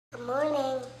Good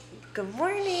morning. Good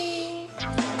morning. The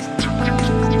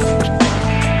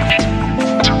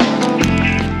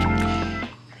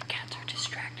cats are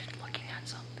distracted looking at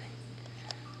something.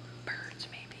 Birds,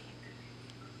 maybe.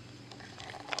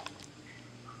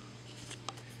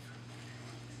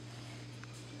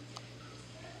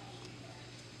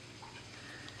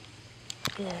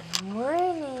 Good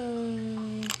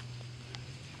morning.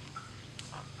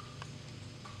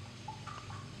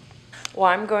 Well,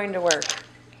 I'm going to work.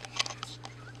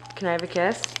 Can I have a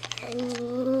kiss?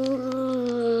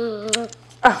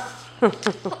 Oh.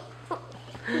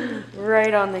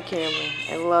 Right on the camera.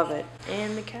 I love it.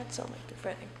 And the cats sound like they're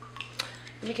fighting.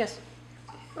 Give me a kiss.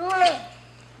 Bye,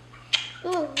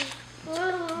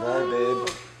 babe.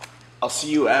 I'll see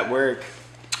you at work.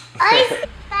 Bye.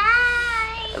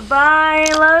 Bye.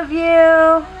 Love you.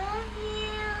 Love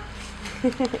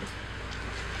you.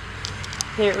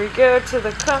 Here we go to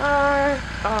the car.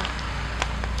 Oh,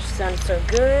 she sounds so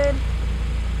good.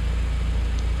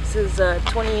 This is a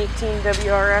 2018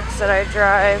 WRX that I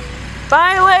drive.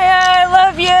 Bye, Leia. I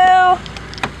love you.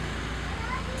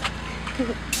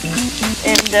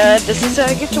 And this is how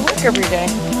I get to work every day.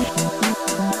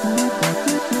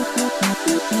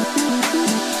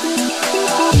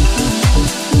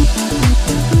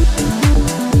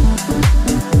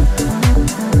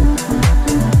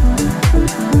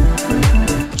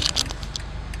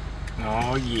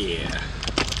 Oh yeah.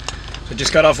 So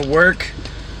just got off of work.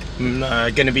 I'm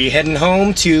gonna be heading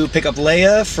home to pick up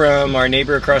Leia from our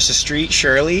neighbor across the street,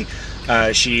 Shirley.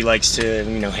 She likes to,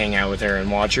 hang out with her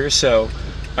and watch her. So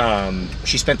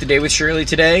she spent the day with Shirley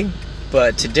today,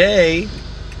 but today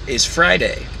is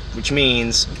Friday, which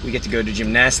means we get to go to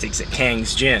gymnastics at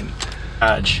Khangs gym.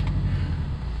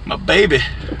 My baby.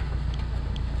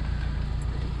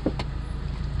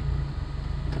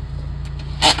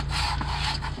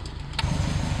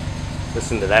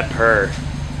 Listen to that purr.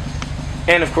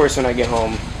 And of course, when I get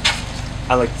home,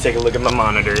 I like to take a look at my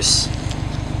monitors.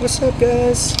 What's up,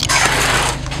 guys?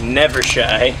 Never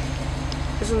shy.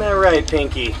 Isn't that right,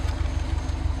 Pinky?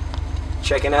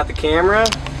 Checking out the camera.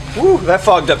 Woo, that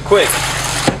fogged up quick.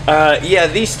 Yeah,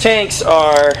 these tanks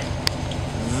are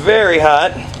very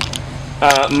hot.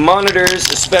 Monitors,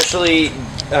 especially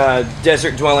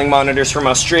desert dwelling monitors from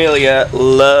Australia,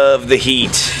 love the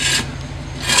heat.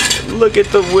 Look at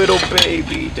the little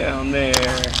baby down there.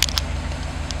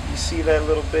 You see that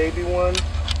little baby one?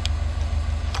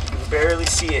 You can barely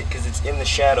see it because it's in the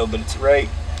shadow, but it's right.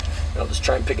 I'll just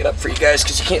try and pick it up for you guys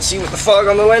because you can't see with the fog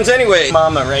on the lens anyway.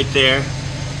 Mama right there,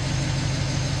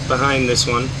 behind this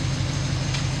one.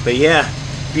 But yeah,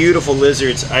 beautiful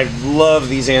lizards. I love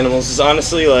these animals. It's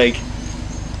honestly like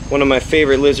one of my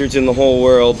favorite lizards in the whole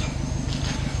world.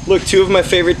 Look, two of my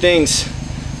favorite things,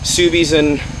 Subies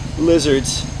and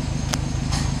lizards.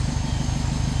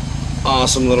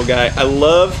 Awesome little guy. I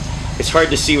love, it's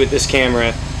hard to see with this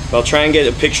camera, but I'll try and get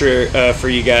a picture for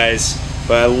you guys,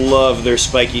 but I love their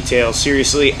spiky tails.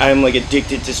 Seriously, I'm like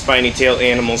addicted to spiny tail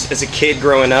animals. As a kid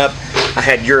growing up, I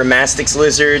had Eurymastix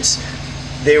lizards.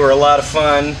 They were a lot of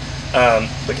fun.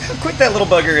 Look how quick that little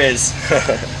bugger is.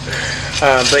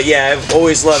 But yeah, I've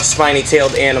always loved spiny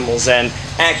tailed animals, and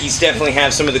Ackies definitely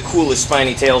have some of the coolest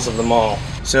spiny tails of them all.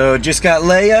 So just got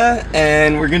Leia,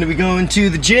 and we're gonna be going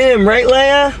to the gym, right,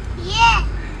 Leia? Yeah.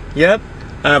 Yep,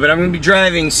 but I'm gonna be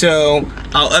driving, so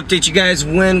I'll update you guys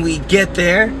when we get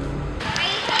there.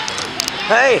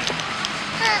 Hey!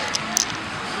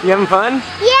 You having fun?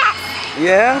 Yes.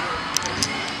 Yeah?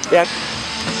 Yeah.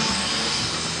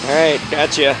 Alright,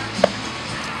 gotcha.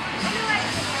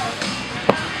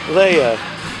 Leia.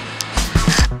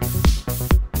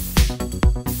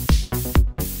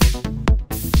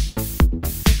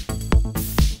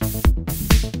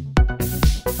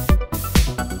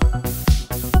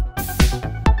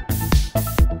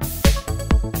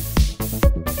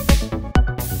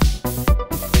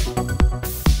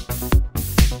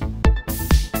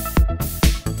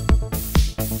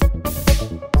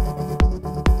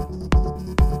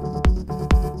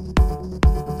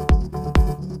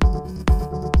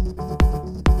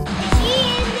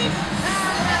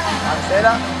 Stand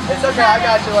up. It's okay, I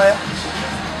got you, Leia.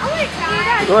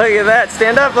 Look at that.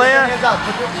 Stand up, Leia. Hands up.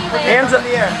 Put your hands up in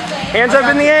the air. Hands up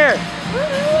in the air.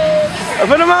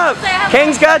 Put them up.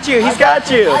 Kang's got you. He's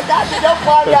got you. I got you. Don't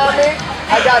climb down me.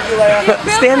 I got you, Leia.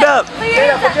 Stand up.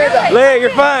 Stand up. Put your hands up. Leia,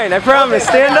 you're fine. I promise.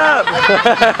 Stand up.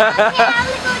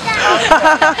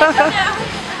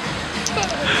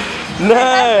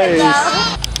 Nice.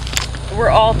 We're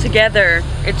all together.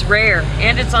 It's rare,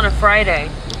 and it's on a Friday.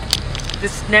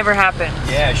 This never happens.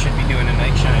 Yeah, I should be doing a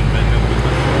night shine, but no.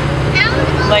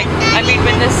 Like, I mean,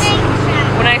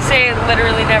 when I say it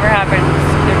literally never happens,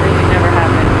 it really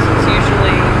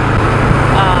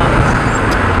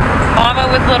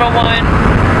little one,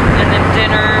 and then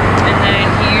dinner, and then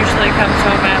he usually comes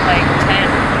home at like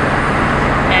 10.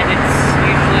 And it's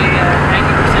usually a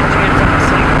 90% chance I'm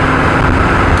asleep.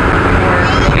 Or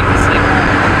going to sleep.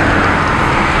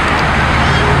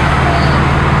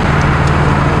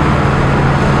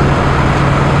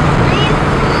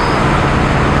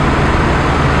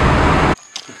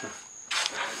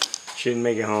 She didn't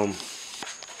make it home.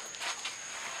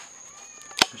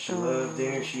 She loved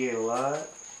dinner, she ate a lot.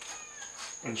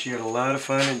 And she had a lot of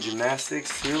fun in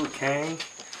gymnastics too with Kang.